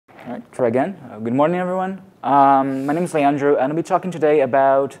All right, try again. Good morning, everyone. My name is Leandro, and I'll be talking today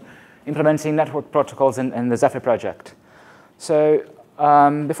about implementing network protocols in the Zephyr project. So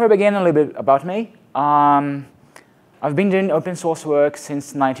before I begin, a little bit about me. I've been doing open source work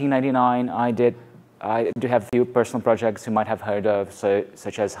since 1999. I do have a few personal projects you might have heard of,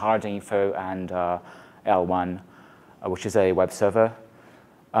 such as Hardinfo and L1, which is a web server.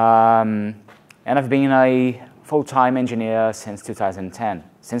 And I've been a full-time engineer since 2010.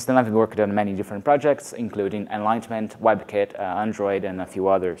 Since then, I've worked on many different projects, including Enlightenment, WebKit, Android, and a few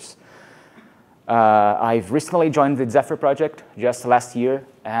others. I've recently joined the Zephyr project just last year,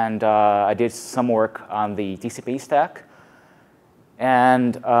 and I did some work on the TCP stack.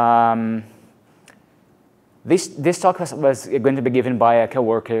 And this talk was going to be given by a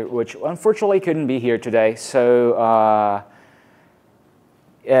coworker, which unfortunately couldn't be here today. So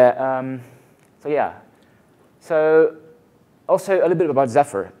So also a little bit about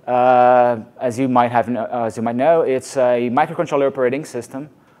Zephyr. As you might know, it's a microcontroller operating system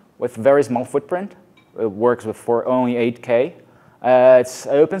with very small footprint. It works for only 8K. It's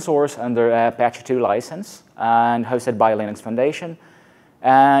open source under Apache 2 license and hosted by Linux Foundation,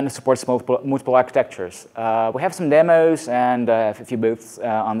 and it supports multiple architectures. We have some demos and a few booths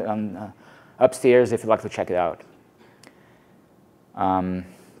upstairs if you'd like to check it out.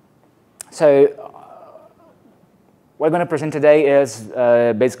 What I'm going to present today is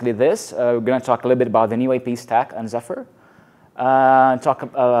basically this. We're going to talk a little bit about the new IP stack on Zephyr, talk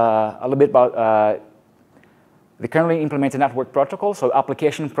a little bit about the currently implemented network protocols, so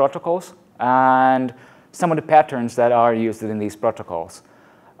application protocols, and some of the patterns that are used in these protocols.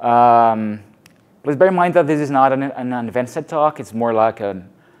 Please bear in mind that this is not an advanced talk. It's more like a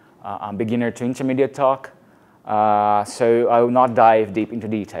beginner to intermediate talk. So I will not dive deep into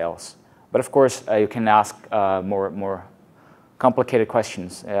details. But of course, you can ask more complicated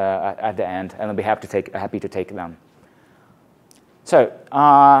questions at the end, and I'll be happy to take them. So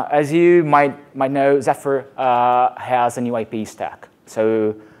as you might know, Zephyr has a new IP stack.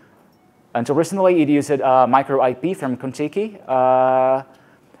 So until recently, it used micro IP from Contiki,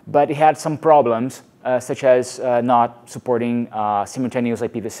 but it had some problems, such as not supporting simultaneous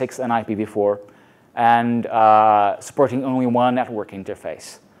IPv6 and IPv4, and supporting only one network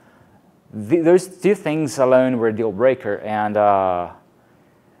interface. Those two things alone were a deal breaker, and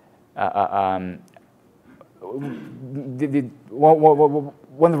one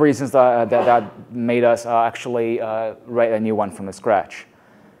of the reasons that made us actually write a new one from scratch.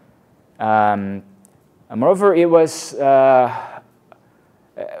 Moreover, it was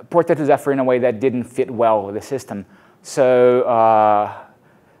ported to Zephyr in a way that didn't fit well with the system. So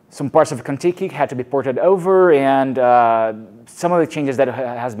some parts of Contiki had to be ported over, and some of the changes that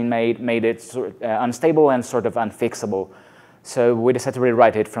has been made it unstable and sort of unfixable. So we decided to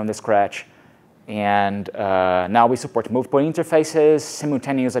rewrite it from the scratch. And now we support multiple interfaces,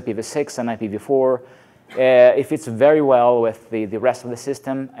 simultaneous IPv6 and IPv4. It fits very well with the rest of the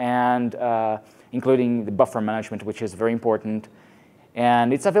system, and including the buffer management, which is very important.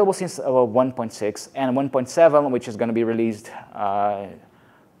 And it's available since 1.6, and 1.7, which is going to be released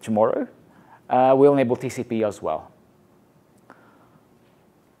tomorrow, will enable TCP as well.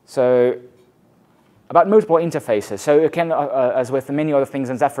 So about multiple interfaces. So you can, as with many other things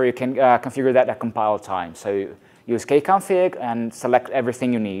in Zephyr, you can configure that at compile time. So use kconfig and select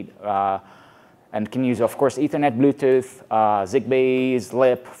everything you need. And can use, of course, Ethernet, Bluetooth, Zigbee,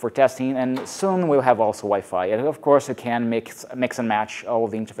 ZLIP for testing, and soon we'll have also Wi-Fi. And of course, you can mix and match all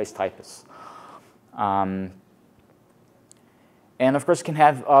the interface types. And of course, you can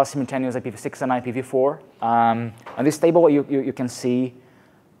have simultaneous IPv6 and IPv4. On this table, you can see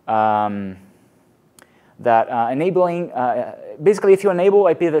that enabling, basically, if you enable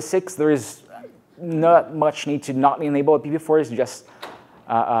IPv6, there is not much need to not enable IPv4. It's just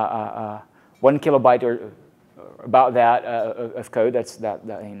 1 kilobyte or about that of code that's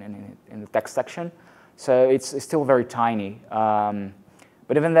in the text section. So it's still very tiny.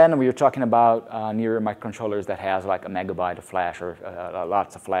 But even then, we were talking about newer microcontrollers that has like a megabyte of flash or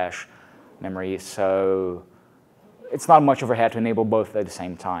lots of flash memory. So it's not much overhead to enable both at the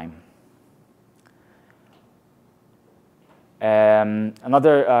same time.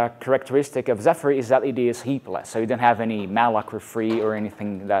 Another characteristic of Zephyr is that it is heapless. So you don't have any malloc or free or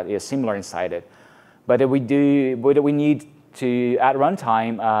anything that is similar inside it. But we need to, at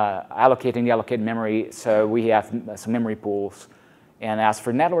runtime, allocating the allocated memory. So we have some memory pools. And as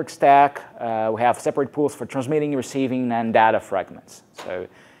for network stack, we have separate pools for transmitting, receiving, and data fragments. So,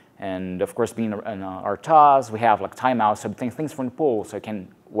 and of course, being an RTOS, we have like timeouts, so things from the pool. So you can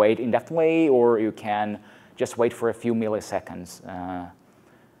wait indefinitely, or you can just wait for a few milliseconds.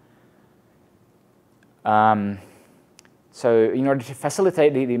 So in order to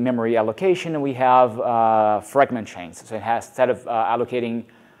facilitate the memory allocation, we have fragment chains. So it has, instead of allocating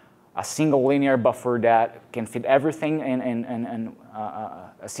a single linear buffer that can fit everything in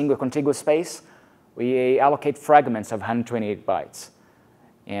a single contiguous space, we allocate fragments of 128 bytes.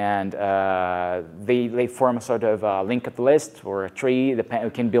 And they form a sort of linked list or a tree.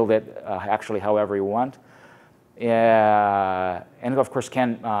 You can build it actually however you want. And of course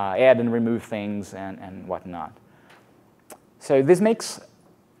can add and remove things and whatnot. So this makes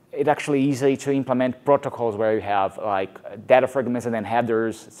it actually easy to implement protocols where you have like data fragments and then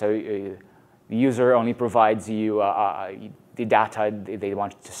headers. So the user only provides you the data they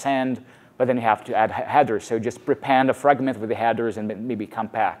want to send, but then you have to add headers. So just prepend a fragment with the headers and maybe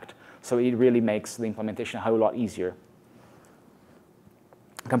compact. So it really makes the implementation a whole lot easier.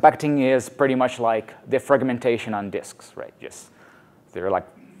 Compacting is pretty much like defragmentation on disks, right? Just there are like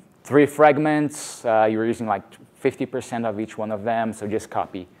 3 fragments. You're using like 50% of each one of them. So just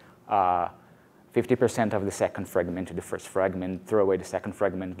copy 50% of the second fragment to the first fragment, throw away the second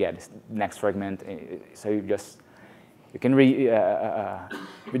fragment, get the next fragment. So you can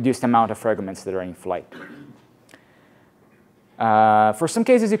reduce the amount of fragments that are in flight. For some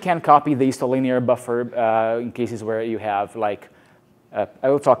cases, you can copy these to linear buffer in cases where you have like, I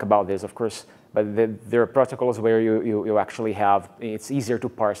will talk about this, of course, but there are protocols where you actually have, it's easier to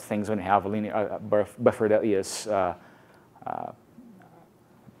parse things when you have a linear buffer that is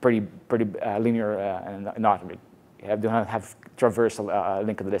pretty linear and not really. You do not have to traverse a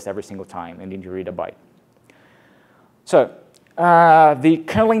linked list every single time and then you read a byte. So the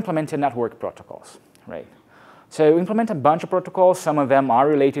currently implemented network protocols, right? So we implement a bunch of protocols. Some of them are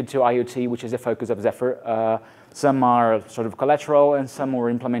related to IoT, which is the focus of Zephyr. Some are sort of collateral, and some were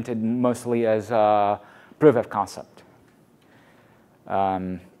implemented mostly as proof of concept.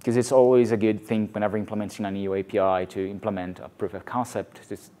 Because it's always a good thing whenever implementing a new API to implement a proof of concept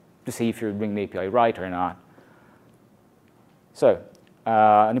to see if you're doing the API right or not. So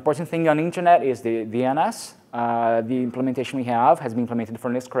an important thing on the internet is the NATS. The implementation we have has been implemented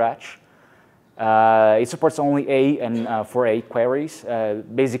from scratch. It supports only A and 4A queries.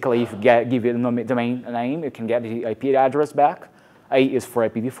 Basically, if you give it a domain name, you can get the IP address back. A is for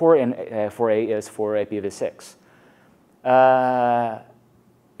IPv4, and 4A is for IPv6.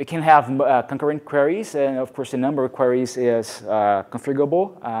 It can have concurrent queries, and of course, the number of queries is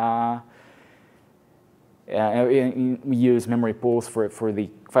configurable. We use memory pools for the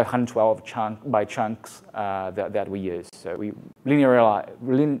 512 byte chunks that we use. So we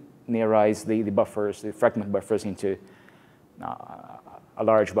linearize the buffers, the fragment buffers into a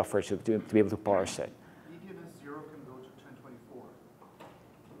large buffer to be able to parse it. EDNS 0 can go to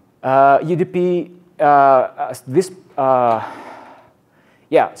 1024. UDP,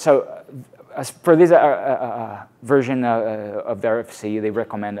 yeah, so as for this version of the RFC, they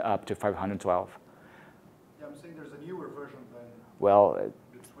recommend up to 512. Yeah, I'm saying there's a newer version than well,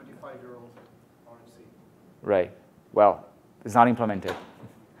 the 25-year-old RFC. Right. Well, it's not implemented.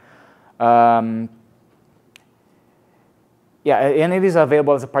 Yeah, and it is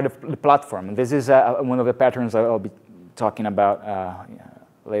available as a part of the platform. This is one of the patterns I'll be talking about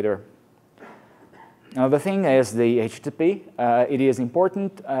later. Now, the thing is the HTTP. It is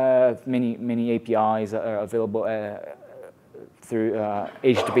important. Many APIs are available through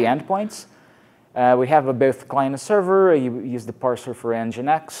HTTP endpoints. We have both client and server. You use the parser for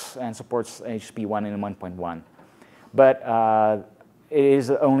Nginx and supports HTTP 1 and 1.1. But it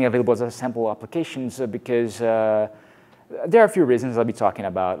is only available as a sample applications because there are a few reasons I'll be talking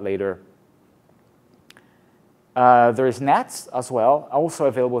about later. There is NATS as well, also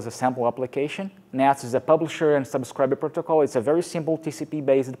available as a sample application. NATS is a publisher and subscriber protocol. It's a very simple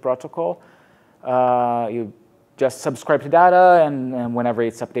TCP-based protocol. You just subscribe to data, and whenever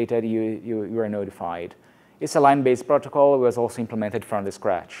it's updated, you are notified. It's a line-based protocol. It was also implemented from the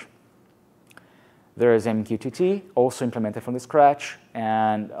scratch. There is MQTT, also implemented from the scratch,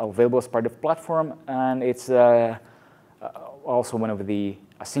 and available as part of the platform. And it's also one of the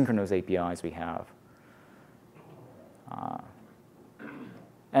asynchronous APIs we have.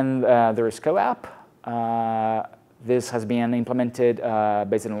 And there is CoApp. This has been implemented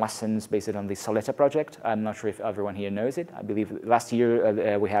based on lessons based on the Soleta project. I'm not sure if everyone here knows it. I believe last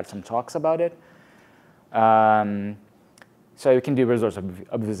year we had some talks about it. So you can do resource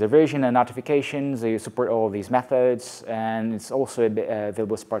observation and notifications. You support all of these methods, and it's also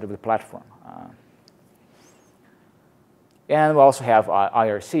available as part of the platform. And we also have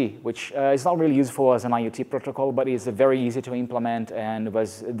IRC, which is not really useful as an IoT protocol, but is very easy to implement, and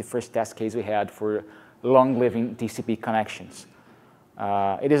was the first test case we had for long-living TCP connections.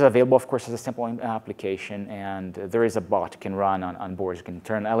 It is available, of course, as a simple application, and there is a bot you can run on boards. You can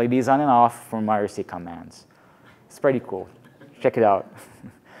turn LEDs on and off from IRC commands. It's pretty cool. Check it out.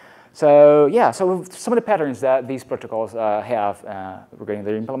 So yeah, so some of the patterns that these protocols have regarding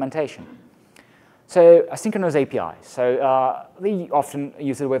their implementation. So asynchronous APIs. So they often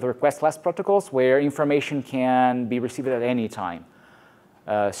use it with request-less protocols where information can be received at any time.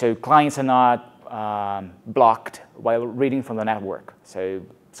 So clients are not blocked while reading from the network. So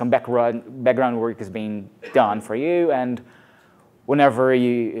some background work is being done for you, and whenever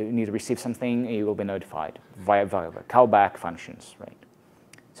you need to receive something, you will be notified via the callback functions, right?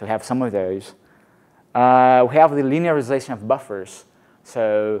 So we have some of those. We have the linearization of buffers.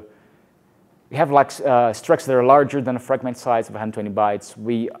 So we have like structs that are larger than a fragment size of 120 bytes.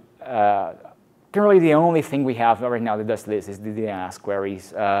 We currently the only thing we have right now that does this is the DNS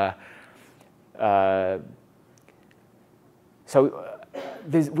queries.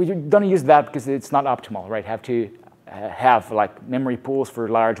 We don't use that because it's not optimal, right? Have to have like memory pools for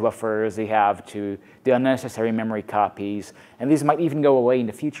large buffers. They have to do unnecessary memory copies, and these might even go away in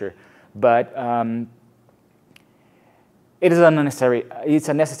the future. But it is unnecessary. It's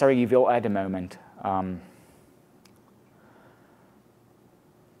a necessary evil at the moment.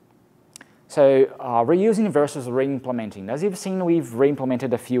 So reusing versus re-implementing. As you've seen, we've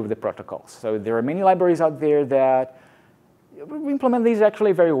re-implemented a few of the protocols. So there are many libraries out there that implement these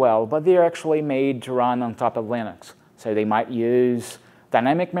actually very well, but they're actually made to run on top of Linux. So they might use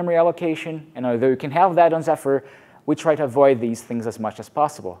dynamic memory allocation, and although you can have that on Zephyr, we try to avoid these things as much as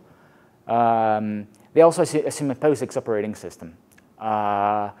possible. They also assume a POSIX operating system.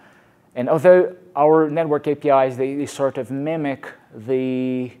 And although our network APIs, they sort of mimic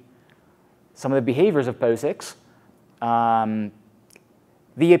some of the behaviors of POSIX,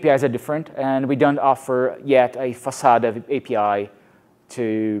 the APIs are different, and we don't offer yet a facade of API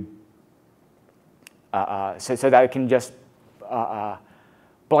to so that you can just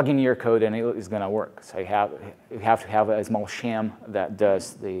plug in your code and it's going to work. So you have to have a small sham that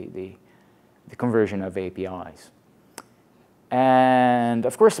does the conversion of APIs. And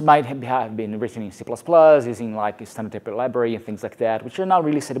of course, it might have been written in C++, using like a standard template library and things like that, which are not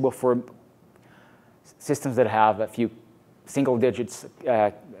really suitable for systems that have a few single digits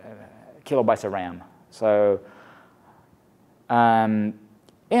kilobytes of RAM. So,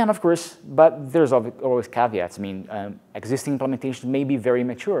 and of course, but there's always caveats. I mean, existing implementations may be very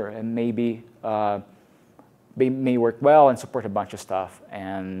mature and maybe they may work well and support a bunch of stuff,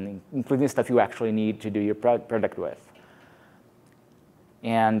 and including stuff you actually need to do your product with.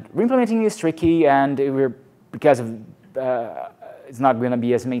 And re-implementing is tricky, and because of it's not going to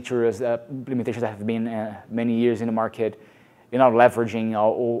be as mature as implementations that have been many years in the market. You're not leveraging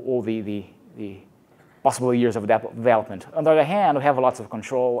all the possible years of development. On the other hand, we have lots of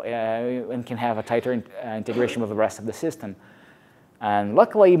control and can have a tighter integration with the rest of the system. And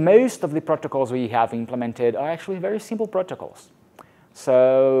luckily, most of the protocols we have implemented are actually very simple protocols.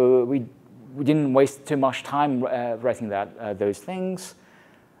 So we didn't waste too much time writing those things.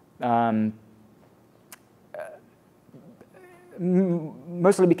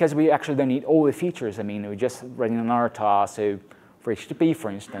 Mostly because we actually don't need all the features. I mean, we're just writing an RTOS, so for HTTP,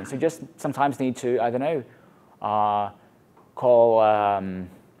 for instance, we just sometimes need to, I don't know, call an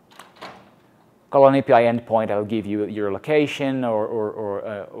API endpoint that will give you your location,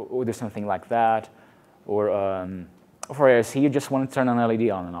 or do something like that. Or for IRC, you just want to turn an LED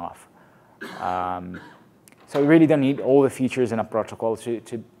on and off. So we really don't need all the features in a protocol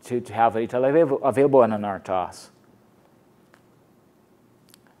to have it available in an RTOS.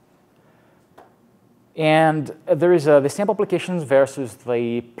 And there is the simple applications versus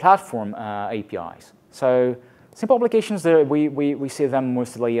the platform APIs. So simple applications, we see them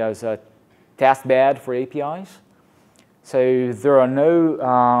mostly as a test bed for APIs. So there are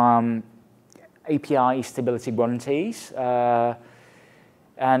no API stability guarantees.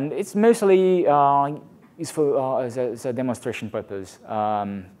 And it's mostly useful as a demonstration purpose.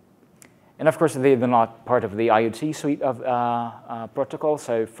 And of course, they're not part of the IoT suite of protocols.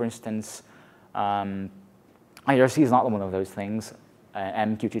 So for instance, IRC is not one of those things.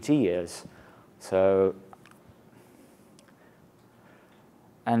 MQTT is. So,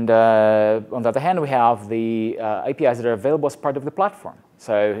 and on the other hand, we have the APIs that are available as part of the platform.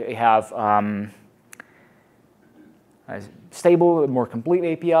 So we have stable, more complete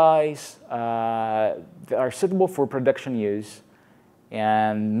APIs that are suitable for production use,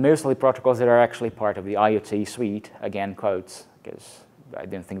 and mostly protocols that are actually part of the IoT suite. Again, quotes, because I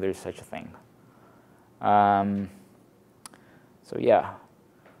don't think there's such a thing. So yeah,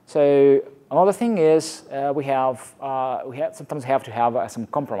 so another thing is we sometimes have to have some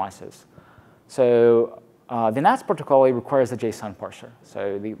compromises. So the NATS protocol, it requires a JSON parser.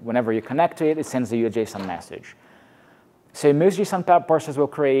 So whenever you connect to it, it sends you a JSON message. So most JSON parsers will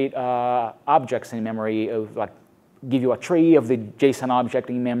create objects in memory, give you a tree of the JSON object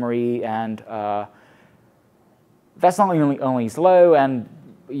in memory, and that's not only slow, and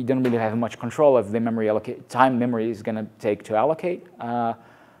you don't really have much control of the time memory is going to take to allocate.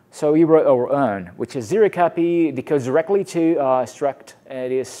 So we wrote our own, which is zero copy, decodes directly to struct.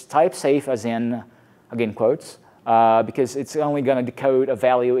 It is type safe, as in, again, quotes, because it's only going to decode a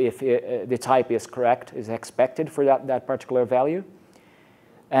value if the type is correct, is expected for that particular value.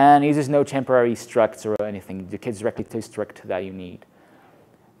 And it uses no temporary structs or anything. It decodes directly to struct that you need.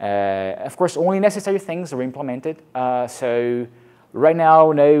 Of course, only necessary things are implemented. So right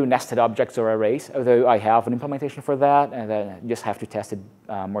now, no nested objects or arrays, although I have an implementation for that, and I just have to test it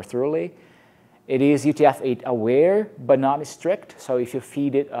more thoroughly. It is UTF-8 aware, but not strict. So if you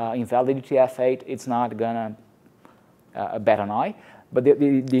feed it invalid UTF-8, it's not going to bat an eye. But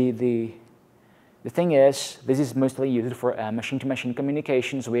the thing is, this is mostly used for machine-to-machine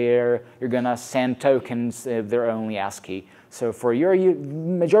communications where you're going to send tokens if they're only ASCII. So for your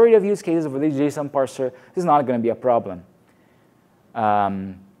majority of use cases with the JSON parser, this is not going to be a problem.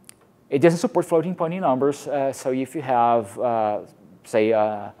 It doesn't support floating point numbers, so if you have, say,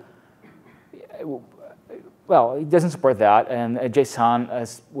 well, it doesn't support that, and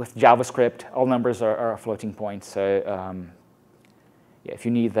JSON, with JavaScript, all numbers are floating points, so yeah, if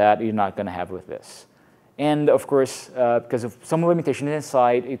you need that, you're not going to have with this. And of course, because of some limitations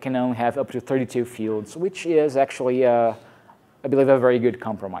inside, you can only have up to 32 fields, which is actually, I believe, a very good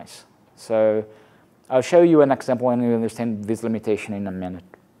compromise. So I'll show you an example and you'll understand this limitation in a minute.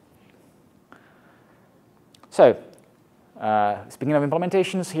 So speaking of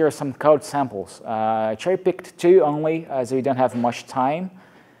implementations, here are some code samples. I cherry-picked 2 only, as we don't have much time.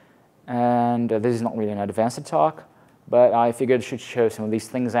 And this is not really an advanced talk, but I figured I should show some of these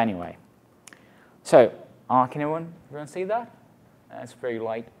things anyway. So can everyone see that? It's very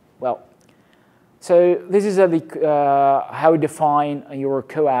light. Well, so this is how you define your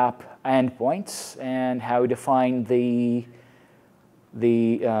co-app endpoints and how you define the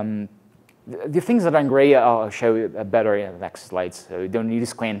things that are in gray. I'll show you better in the next slides, so you don't need to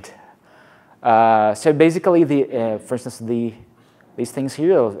squint. So basically, for instance, these things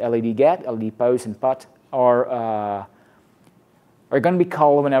here, LED get, LED post, and put, are going to be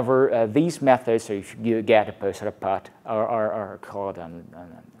called whenever these methods, so if you get a post or a put, are called on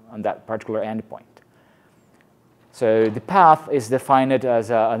that particular endpoint. So the path is defined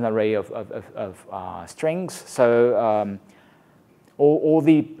as an array of strings. So all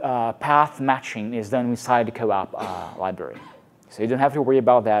the path matching is done inside the co-app library. So you don't have to worry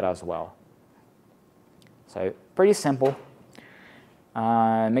about that as well. So pretty simple.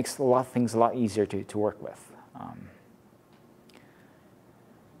 Makes things a lot easier to work with.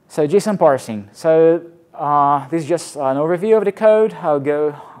 So JSON parsing. So this is just an overview of the code. I'll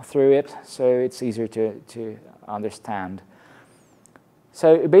go through it so it's easier to understand.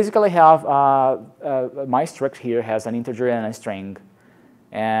 So you basically have my struct here has an integer and a string.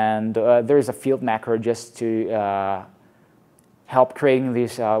 And there is a field macro just to help creating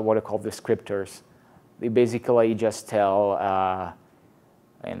these what are called descriptors. They basically just tell,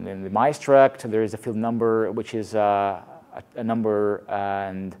 in the my struct, there is a field number, which is a number,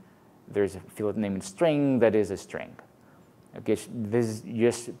 and there's a field named string that is a string. Okay, this is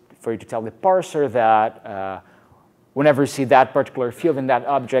just for you to tell the parser that whenever you see that particular field in that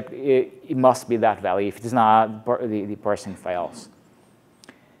object, it must be that value. If it is not, the parsing fails.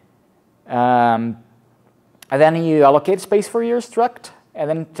 And then you allocate space for your struct, and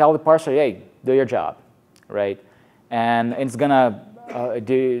then tell the parser, hey, do your job, right? And it's gonna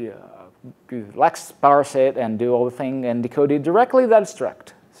parse it and do all the thing and decode it directly that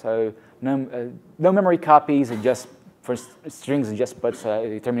struct. So no memory copies. It just for strings it just puts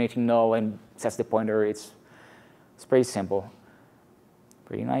a terminating null and sets the pointer. It's pretty simple,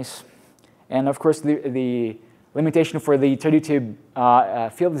 pretty nice. And of course the limitation for the 32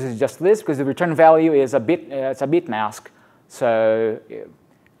 fields is just this, because the return value is a bit. It's a bit mask. So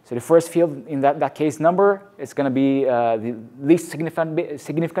the first field in that case number is going to be the least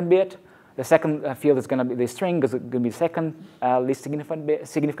significant bit. The second field is going to be the string, is going to be the second least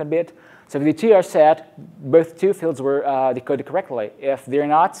significant bit. So if the two are set, both two fields were decoded correctly. If they're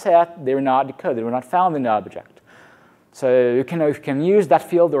not set, they're not decoded. They were not found in the object. So you can use that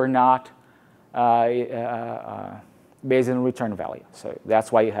field or not based on return value. So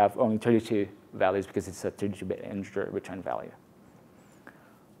that's why you have only 32 values, because it's a 32-bit integer return value.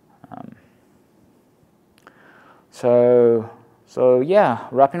 So yeah,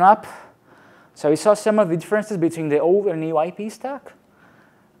 wrapping up. So we saw some of the differences between the old and new IP stack.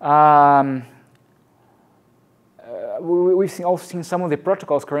 We've also seen some of the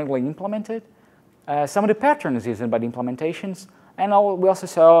protocols currently implemented, some of the patterns used by the implementations, and we also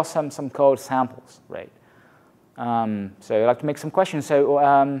saw some code samples, right? So I'd like to make some questions.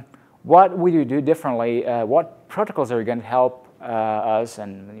 So what would you do differently? What protocols are going to help us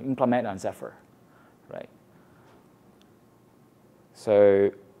and implement on Zephyr, right?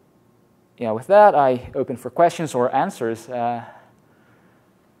 So yeah, with that, I open for questions or answers. So do you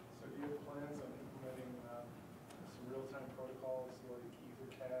have plans on implementing some real-time protocols like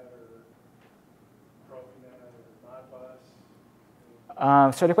EtherCAT or propagate or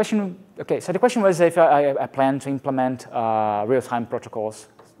Modbus? So the question was if I plan to implement real-time protocols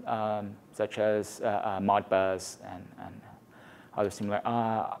such as Modbus and other similar.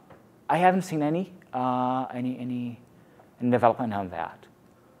 I haven't seen any development on that.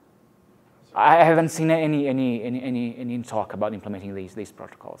 I haven't seen any talk about implementing these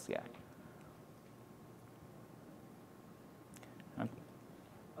protocols yet.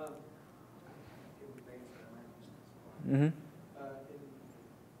 Mm-hmm.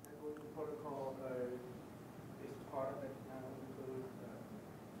 Protocol is part of it now include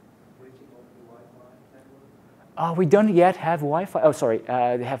reaching over the Wi-Fi network? We don't yet have Wi-Fi. Oh, sorry,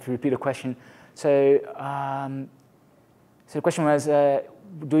 I have to repeat the question. So, so the question was, do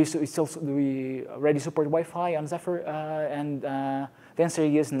we already support Wi-Fi on Zephyr? And the answer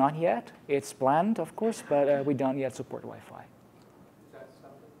is not yet. It's planned, of course, but we don't yet support Wi-Fi. Is that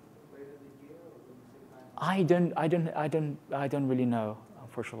something later this year or the same time? I don't really know,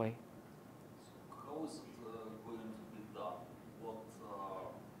 unfortunately. How is it going to be done?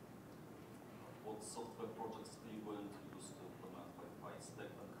 What software projects are you going to use to implement Wi-Fi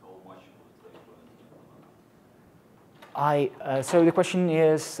stack, and how much are you going to implement? So the question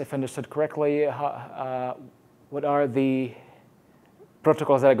is, if I understood correctly, what are the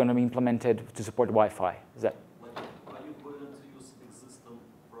protocols that are going to be implemented to support Wi-Fi? Is that? Like, are you going to use existing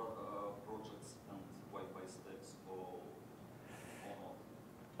projects and Wi-Fi stacks or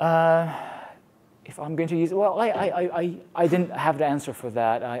not? If I'm going to use, well, I didn't have the answer for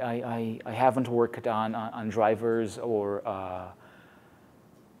that. I haven't worked on drivers or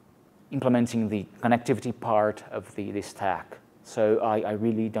implementing the connectivity part of the stack. So I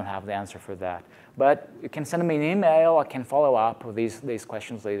really don't have the answer for that. But you can send me an email. I can follow up with these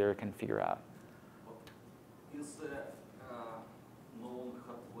questions later. I can figure out. Is there known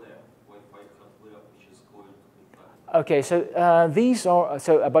hardware, Wi-Fi hardware, which is going to be targeted? Okay, so these are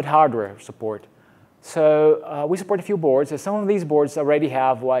about hardware support. So we support a few boards. Some of these boards already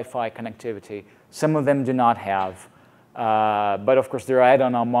have Wi-Fi connectivity. Some of them do not have. But of course, there are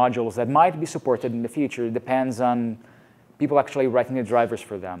add-on modules that might be supported in the future. It depends on people actually writing the drivers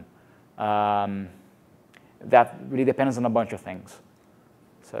for them. That really depends on a bunch of things.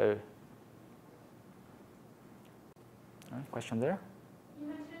 So, question there? You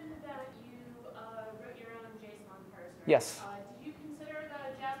mentioned that you wrote your own JSON parser. Yes. Did you consider the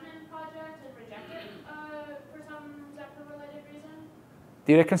Jasmine project and reject it for some Zephyr-related reason?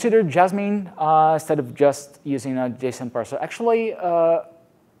 Did I consider Jasmine instead of just using a JSON parser? Actually,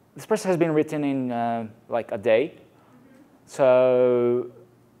 this parser has been written in like a day. Mm-hmm. So,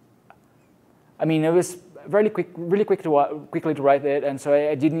 I mean, it was really quickly to write it, and so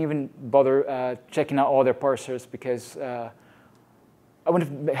I didn't even bother checking out all their parsers because I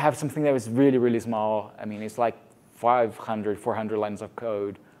wanted to have something that was really small. I mean, it's like 500, 400 lines of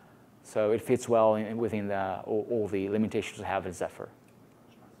code, so it fits well within all the limitations we have in Zephyr.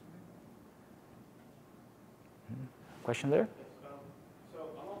 Question there? So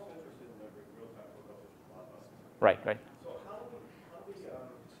I'm also interested in the real-time protocols with Modbus. Right. So how do we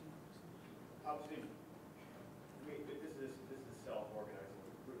obviously, this is self-organizing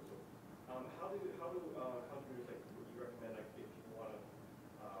with the group. So how do you recommend, like, if people want to,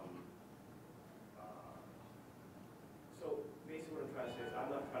 so basically what I'm trying to say is I'm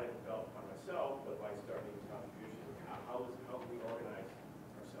not trying to develop by myself, but by starting contributions, how can we organize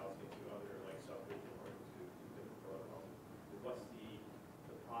ourselves into other, like, subgroups or into different protocols? What's the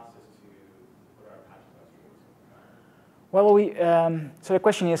process to put our patches on streams? Well, so the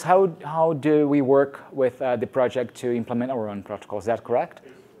question is, how do we work with the project to implement our own protocol? Is that correct?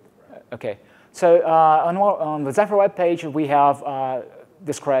 Okay. So on the Zephyr web page, we have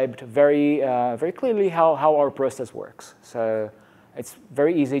described very clearly how our process works. So it's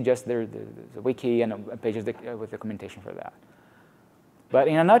very easy. Just there's a wiki and pages with documentation for that. But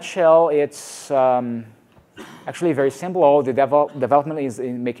in a nutshell, it's actually very simple. All the development is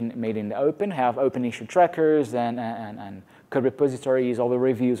made in the open, have open issue trackers and code repositories. All the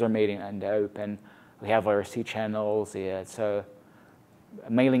reviews are made in the open. We have IRC channels, yeah, so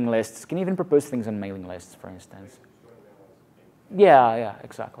mailing lists. Can even propose things on mailing lists, for instance. Yeah,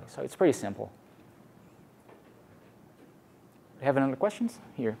 exactly. So it's pretty simple. Do you have any other questions?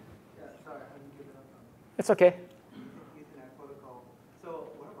 Here. Yeah, sorry, I haven't given up on It's okay. Ethernet protocol. So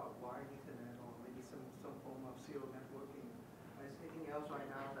what about wired Ethernet or maybe some form of serial networking? Is anything else right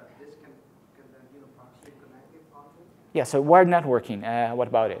now that this can then proxy connect if possible? Yeah, so wired networking, what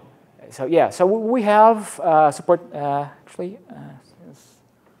about it? So yeah, so we have support, actually,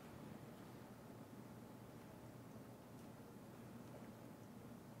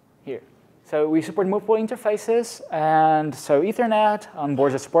 here. So we support multiple interfaces, and so Ethernet on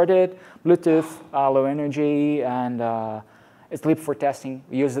boards are supported, Bluetooth, low energy, and sleep for testing.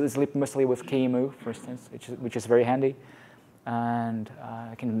 We use sleep mostly with KMU, for instance, which is very handy, and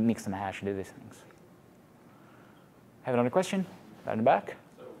I can mix and hash and do these things. Have another question? Right in the back.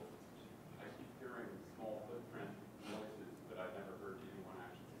 So I keep hearing small footprint noises, but I've never heard anyone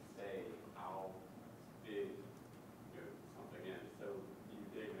actually say how big something is. So you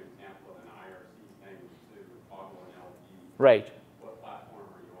gave an example of an IRC thing to toggle an LE. Right. What platform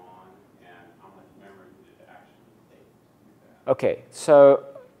are you on, and how much memory did it actually take to do that? Okay, so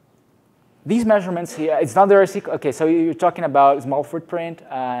these measurements here, it's not the IRC. Okay, so you're talking about small footprint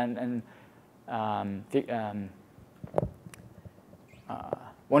and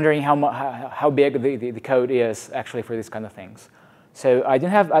wondering how big the code is actually for these kind of things. So I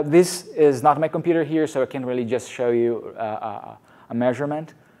didn't have, this is not my computer here, so I can't really just show you a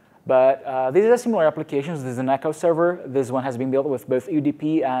measurement. But these are similar applications. This is an Echo server. This one has been built with both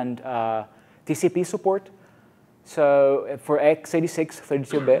UDP and TCP support. So for x86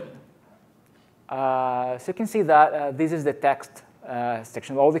 32-bit. So you can see that this is the text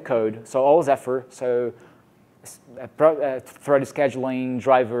section, all the code, so all Zephyr. So thread scheduling,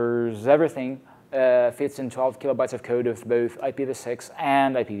 drivers, everything fits in 12 kilobytes of code with both IPv6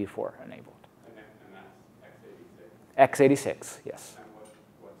 and IPv4 enabled. And that's x86? x86, yes. And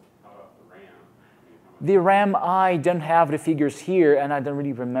how about the RAM? The RAM, I don't have the figures here, and I don't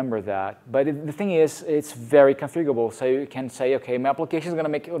really remember that. But the thing is, it's very configurable. So you can say, OK, my application is going to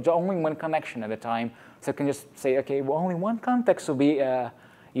make only one connection at a time. So you can just say, OK, well, only one context will be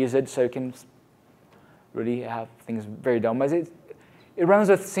used, so you can really have things very dumb. But it runs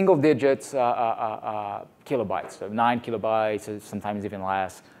with single digits kilobytes, so 9 kilobytes, sometimes even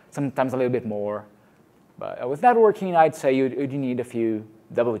less, sometimes a little bit more. But with networking, I'd say you need a few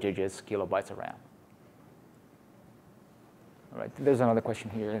double digits kilobytes of RAM. All right, there's another question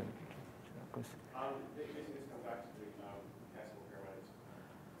here. Basically, this comes back to the technical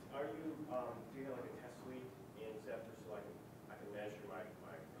paramedics. Do you have like a test suite in Zephyr so I can measure my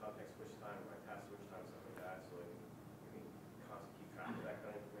context switch time, my task switch time, stuff like that, so you can constantly keep track of that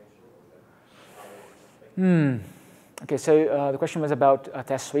kind of information? Or is that, OK, so the question was about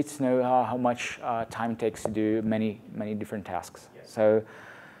test suites, to know how much time it takes to do many different tasks. Yes. So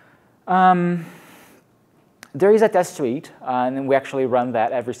there is a test suite, and we actually run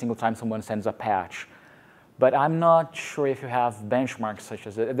that every single time someone sends a patch. But I'm not sure if you have benchmarks such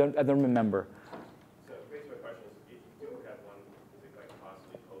as it. I don't remember. So basically my question is, if you do have one, is it like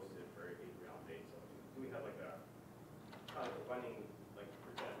possibly posted for a update? So do we have like a kind of running, like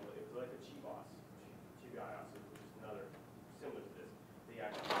for example, if it's like a GBOS, which is another similar to this, they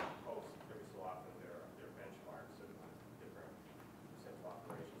actually post every so often their benchmarks of different central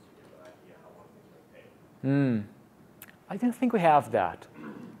operations to give an idea how long things might take. I don't think we have that.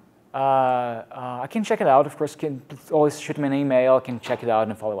 I can check it out. Of course, can always shoot me an email. I can check it out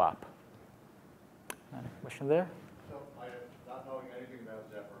and follow up. Any question there? So, not knowing anything about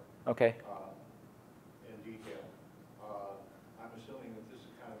Zephyr OK. in detail, I'm assuming that this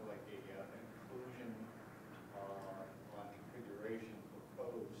is kind of like an inclusion on configuration for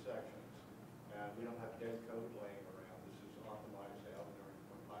code sections. And we don't have dead code laying around. This is optimized out during the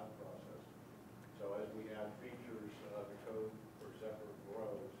compile process. So as we add features, the code for Zephyr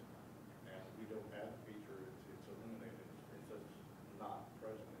grows, and we don't add the feature, it's eliminated. It's just not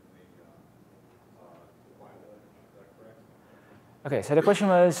present in the file image. Is that correct? OK, so the question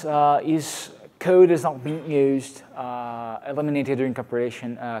was, is code is not being used, eliminated during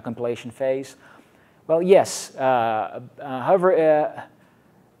compilation phase? Well, yes. However,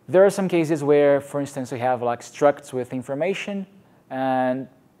 there are some cases where, for instance, we have like structs with information, and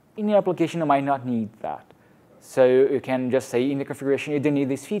in your application, you might not need that. So you can just say in the configuration, you don't need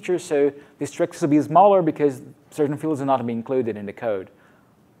these features, so the structs will be smaller because certain fields are not being included in the code.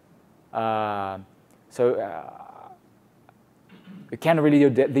 So you can't really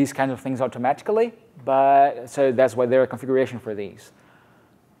do these kinds of things automatically, but so that's why there are configuration for these.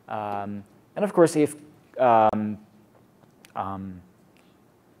 And of course, if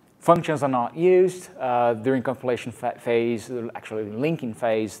functions are not used during compilation phase, actually linking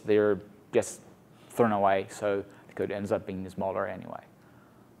phase, they're just thrown away, so the code ends up being smaller anyway.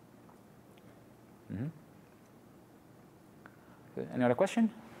 Mm-hmm. Any other question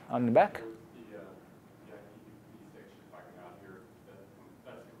on the back? The MQTT section talking out here,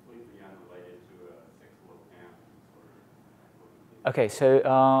 that's completely unrelated to a 6-low PAN. Okay, so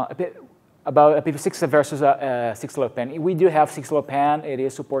a bit about IPv6 versus 6-low PAN. We do have 6-low PAN. It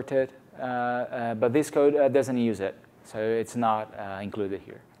is supported, but this code doesn't use it, so it's not included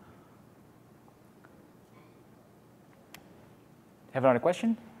here. Have another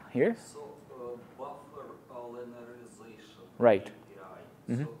question here? So, buffer linearization Right. API.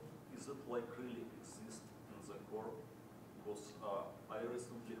 Mm-hmm. So, is it like really exist in the core? Because I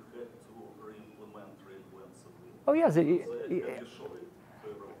recently had to re-implement readlensively. Oh yes, Can you show it to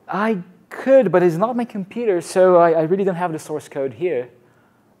everyone? I could, but it's not my computer, so I really don't have the source code here.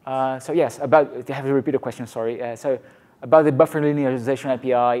 So yes, about to have to repeat a question. Sorry. So about the buffer linearization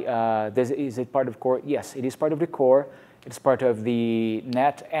API, is it part of core? Yes, it is part of the core. It's part of the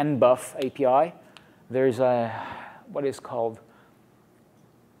NAT and buff API. There's a what is called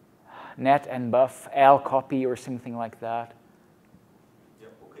NAT and buff L copy or something like that. Yeah,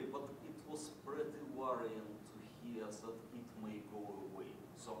 okay, but it was pretty worrying to hear that it may go away.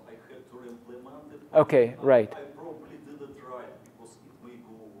 So I had to re-implement it. Okay, right. I probably did it right because it may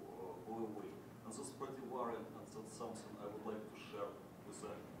go away. And that's pretty worrying, and that's something I would like to share with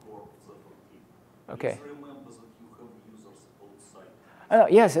the core Zephyr team. Okay. Please remember that you have users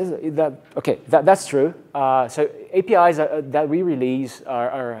outside. Yes, okay, that's true. So APIs that we release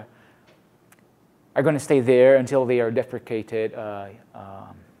are going to stay there until they are deprecated.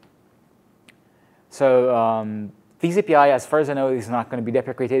 These API, as far as I know, is not going to be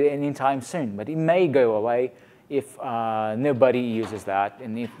deprecated anytime soon, but it may go away if nobody uses that.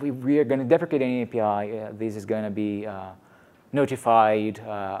 And if we are going to deprecate any API, this is going to be notified.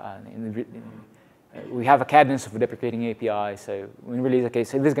 We have a cadence of deprecating API, so when release, okay,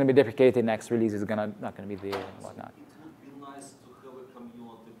 so this is going to be deprecated, next release is not going to be there and whatnot. It would be nice to have a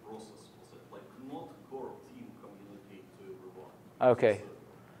community process for that, like not core team communicate to everyone. Okay,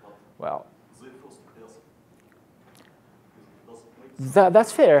 well, The first person. Does it make sense?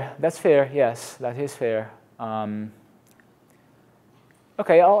 that's fair. That's fair. Yes, that is fair.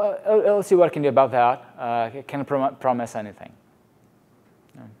 Okay, I'll see what I can do about that. I can't promise anything.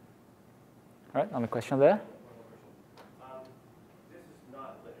 All right, another question there? This is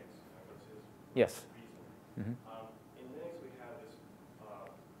not Linux. This is Yes. reason. In Linux, we have this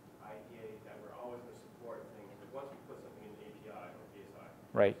idea that we're always going to support things. But once we put something in API or ASI,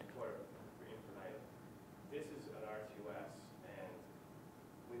 Right. support it for infinitum. This is an RTOS, and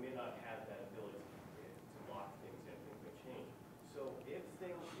we may not have that ability to lock things in. Things may change. So if it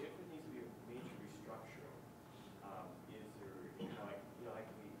needs to be a major restructuring, is there, like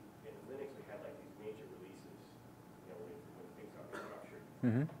in Linux, we had like these major releases, when things are restructured.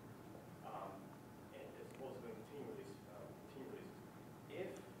 Mm-hmm. And as opposed to continuing releases.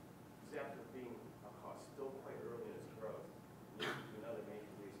 If Zephyr being, I'll call it still quite early in its growth, leads to another major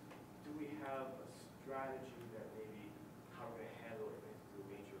release, do we have a strategy that maybe how we're going to handle it if we do a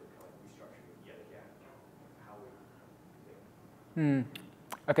major kind of restructuring yet again? How we think?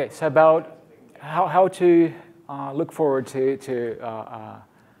 Okay, so about how to look forward to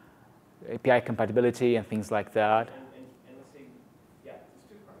API compatibility and things like that. And let's say, yeah, there's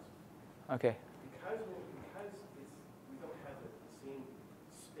two parts. Okay. Because we don't have the same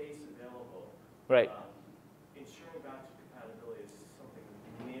space available. Right. Ensuring batch compatibility is something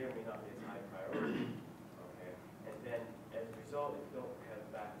that may or may not be as high priority. Okay. And then as a result, if you don't have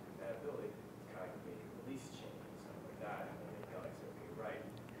batch compatibility, it's kind of make a release change and stuff like that. And then you go like, okay, right,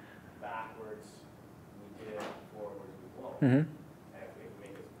 backwards we did, forwards we won't. Mm-hmm. And if we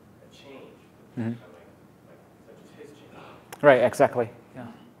make a change, Mm-hmm. kind of like such as his change. Right, exactly. Yeah.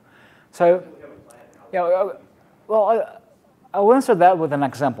 So, We have a plan. yeah, well, I'll answer that with an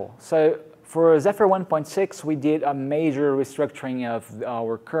example. So for Zephyr 1.6, we did a major restructuring of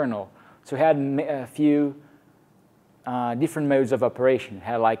our kernel. So we had a few different modes of operation. It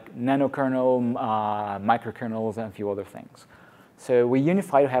had like nanokernel, microkernels, and a few other things. So we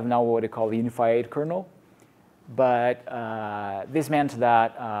unified, have now what they call the unified kernel. But this meant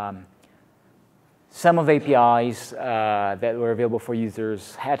that some of the APIs that were available for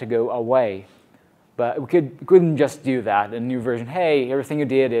users had to go away. But we couldn't just do that. A new version, hey, everything you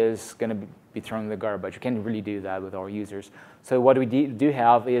did is going to be thrown in the garbage. You can't really do that with our users. So what we do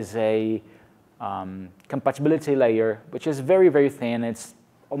have is a compatibility layer, which is very, very thin. It's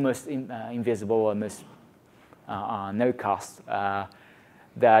almost invisible, almost no cost,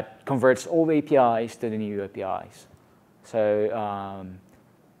 that converts all the APIs to the new APIs. So,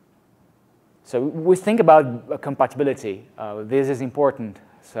 so we think about compatibility. This is important.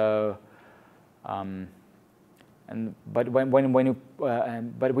 So, but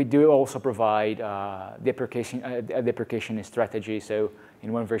we do also provide deprecation strategy. So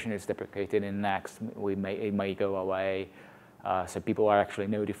in one version it's deprecated, in the next it may go away. So people are actually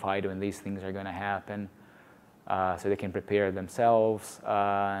notified when these things are going to happen, so they can prepare themselves.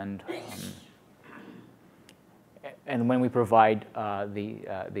 And when we provide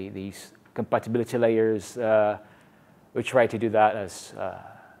these compatibility layers, we try to do that as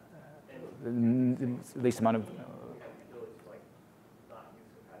the least amount of.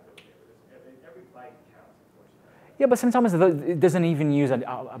 Yeah, but sometimes it doesn't even use a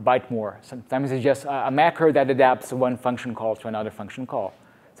byte more. Sometimes it's just a macro that adapts one function call to another function call.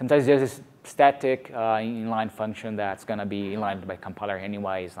 Sometimes there's this static inline function that's going to be inlined by compiler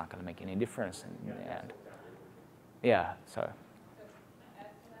anyway. It's not going to make any difference in the end. Yeah, so.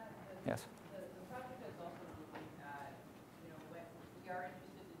 Yes. The project is also looking at, when we are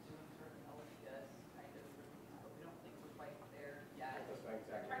interested in doing sort of an LTS kind of release, but we don't think we're quite there yet. We're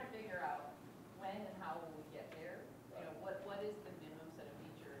trying to figure out when and how will we get there. What is the minimum set of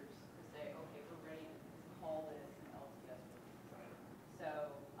features to say, okay, we're ready to call this an LTS release.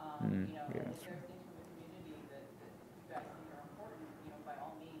 So, if there's things from the community that you guys think are important, by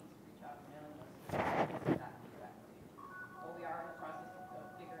all means, reach out and mail us. But we are in the process of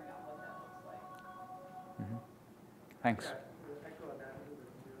figuring out what that looks like. Thanks. To echo that a little bit,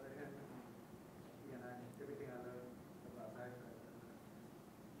 on the other hand, everything I learned about Zephyr,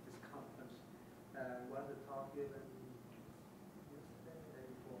 this conference, one of the talk given yesterday, the day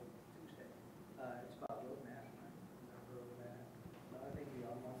before, Tuesday, it's about roadmap, right? Roadmap. But I think the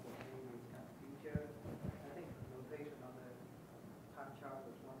one for me is kind of future. I think the notation on the time chart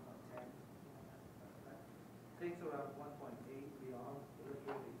was 1.10. Things around 1.8 beyond would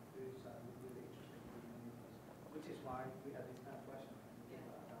really really interesting for many of us, which is why we have this kind of question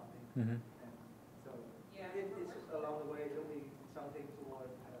about adopting. And so it's along the way, it'll be something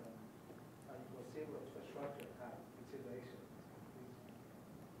toward civil infrastructure kind of consideration.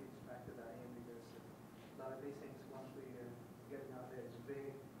 Please factor that in, because a lot of these things, once we get out there, it's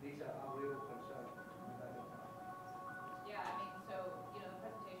big. These are our real concerns. Yeah, I mean, so, the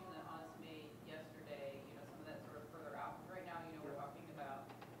presentation that Hans made yesterday, some of that sort of further out. Right now, we're talking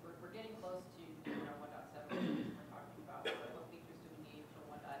about, we're getting close to doing our 1.7. We're talking about what features do we need for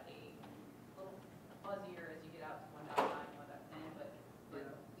 1.8. A little fuzzier as you get out to 1.9, 1.10, but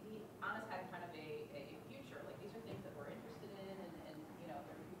Hans had kind of a future. Like, these are things that we're interested in, and there are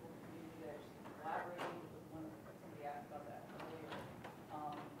people in the community that are collaborating with somebody asked about that earlier.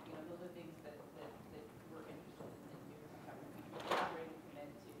 Those are things that we're interested in doing sometime in the future. We're not ready to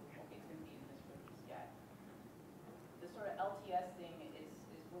commit to, okay, it's going to be in this release yet. The sort of LTS thing is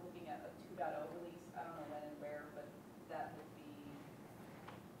we're looking at a 2.0 release. I don't know when and where, but that would be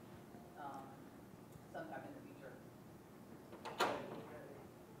sometime in the future.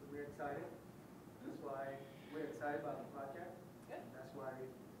 We're excited. That's why we're excited about the project. Good. That's why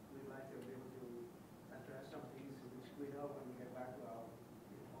we'd like to be able to address some of these, which we know when we get back to our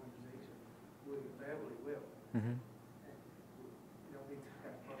organization, we invariably will. And we don't need to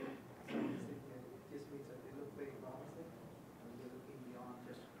have public service. It just means that they look very promising, and we're looking beyond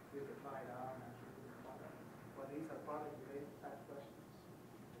just really try it out and actually do the product. But these are product-related type questions.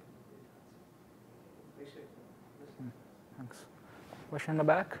 Appreciate it. Thanks. Question in the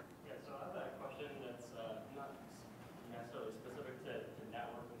back? Yeah, so I have a question that's not necessarily specific to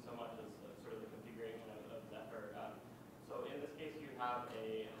networking so much as sort of the configuration of Zephyr. So in this case, you have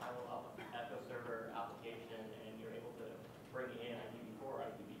a high-level Echo server application, and you're able to bring in IPv4 or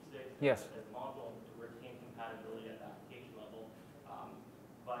IPv6 Yes. as a module and to retain compatibility at the application level.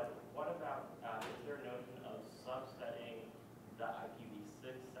 But what about, is there a notion of subsetting the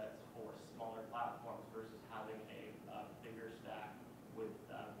IPv6 sets for smaller platforms versus having a bigger stack with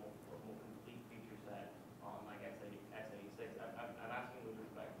more complete feature set on like x86? I'm asking with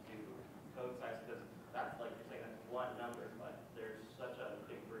respect to code size, because that's like you're saying that's one number, but there's such a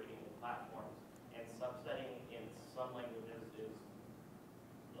big gradient of platforms, and subsetting in some languages is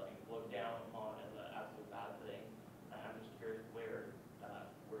like looked down upon as an absolute bad thing. And I'm just curious where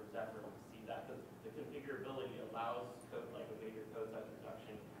Zephyr would see that, because the configurability allows code like a major code size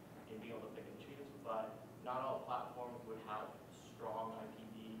reduction in being able to pick and choose, but not all platforms would have strong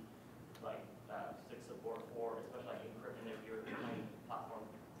IPv6 like 6 support for, especially like encryption if your platform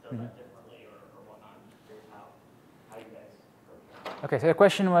does that differently or whatnot. Here's how you guys approach that. Okay, so the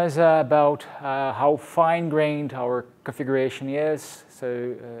question was about how fine-grained our configuration is.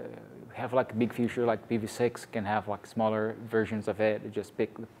 So we have like a big feature like PV6 can have like smaller versions of it. You just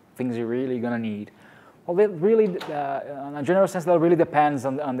pick the things you're really going to need. Well, it really, in a general sense, that really depends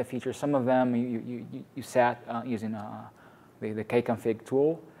on the feature. Some of them you set using the kconfig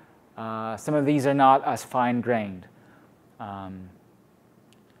tool. Some of these are not as fine-grained.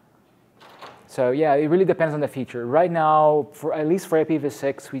 So yeah, it really depends on the feature. Right now, at least for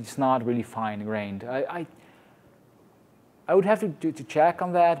IPv6, it's not really fine-grained. I would have to check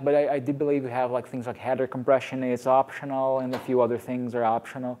on that, but I do believe we have like things like header compression is optional, and a few other things are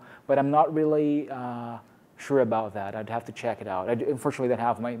optional. But I'm not really sure about that. I'd have to check it out. I unfortunately don't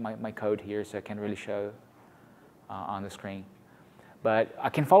have my code here, so I can't really show on the screen. But I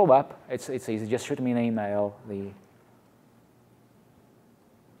can follow up. It's easy. Just shoot me an email.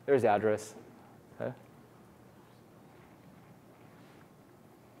 There's the address. Okay.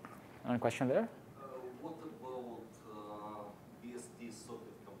 Any question there? What about BSD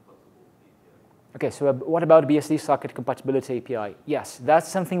socket compatible API? Okay, so what about BSD socket compatibility API? Yes, that's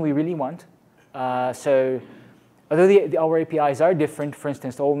something we really want. So although our APIs are different, for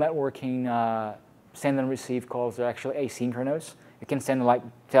instance, all networking send and receive calls are actually asynchronous. You can send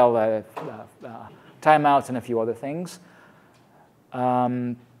tell timeouts and a few other things.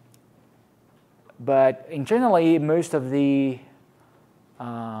 But internally, most of the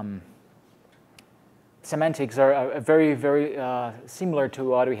semantics are very, very similar to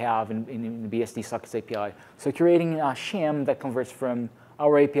what we have in the BSD sockets API. So creating a shim that converts from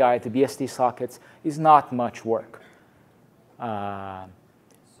our API to BSD sockets is not much work.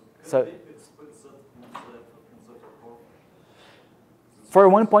 So for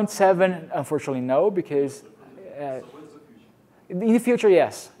 1.7, unfortunately, no, because in the future,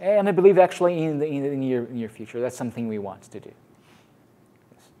 yes, and I believe actually in the near future, that's something we want to do.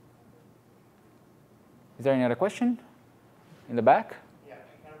 Yes. Is there any other question in the back? Yeah, I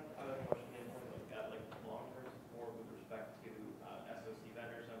kind of have a question in terms of like long-term support with respect to SoC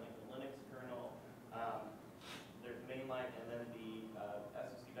vendors and like the Linux kernel. There's mainline, and then the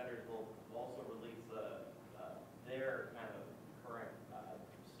SoC vendors will also release their kind of current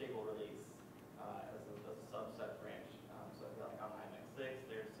stable release as a subset branch. So I feel like on IMX6,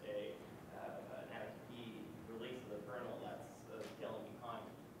 there's an NXP release of the kernel that's scaling behind.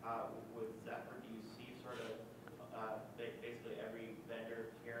 With Zephyr, do you see sort of basically every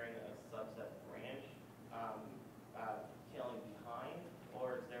vendor carrying a subset branch scaling behind,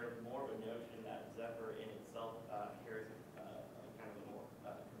 or is there more of a notion that Zephyr in itself carries kind of a more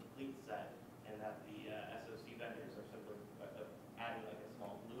complete set, and that the SoC vendors are simply adding like a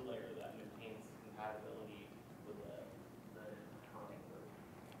small glue layer that maintains compatibility with the current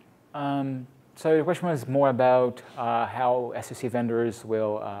version? So the question was more about how SoC vendors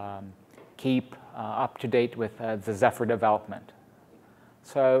will keep up to date with the Zephyr development.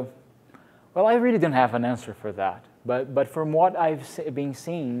 So, well, I really don't have an answer for that. But from what I've been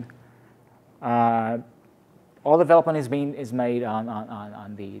seeing, all development is made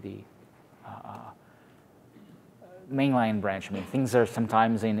on the mainline branch. I mean, things are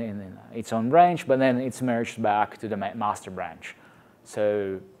sometimes in its own branch, but then it's merged back to the master branch.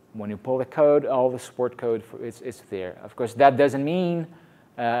 So when you pull the code, all the support code is there. Of course, that doesn't mean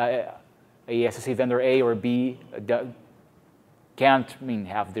a SoC vendor A or B can't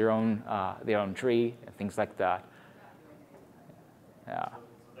have their own tree and things like that. Yeah. So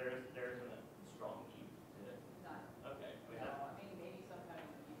there isn't a strong need to it. None. Okay. No, I mean, maybe sometime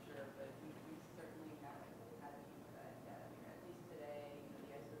in the future, but we certainly haven't had a need for that yet. I mean, at least today,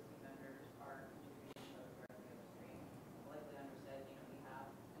 the SoC vendors are contributing to the revenue stream. Like Leandro said, we have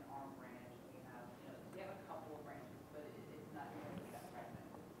an ARM branch, we have a couple of branches, but it's not really that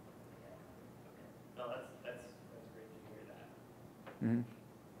fragmented yet. No, that's great to hear that. Mm-hmm.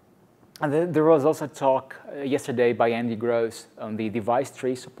 And there was also talk yesterday by Andy Gross on the device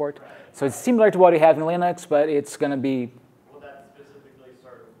tree support. Right. So it's similar to what we have in Linux, but it's going to be. Well, that's specifically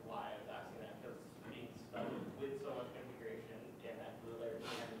sort of why I was asking that, because being stuck with so much configuration in that glue layer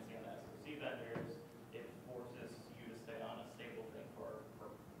dependency on the SoC vendors, it forces you to stay on a stable thing for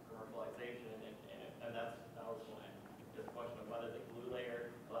commercialization, and that was my just question of whether the glue layer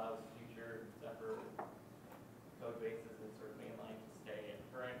allows future Zephyr code bases and sort of mainline to stay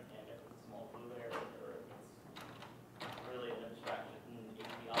current, and if it's a small glue layer, or if it's really an abstraction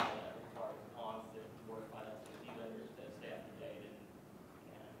API that requires constant work by the SoC vendors to stay up to date, and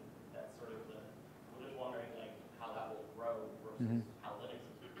that's sort of we're just wondering like how that will grow versus how Linux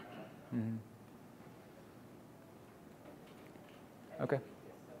is.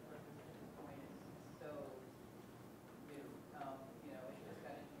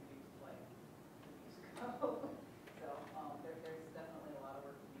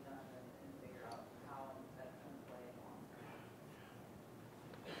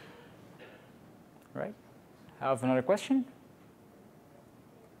 Have another question?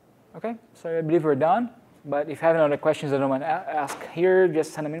 OK, so I believe we're done. But if you have any other questions that no one ask here,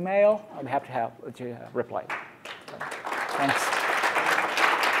 just send them an email. I'll be happy to help you reply. So, thanks.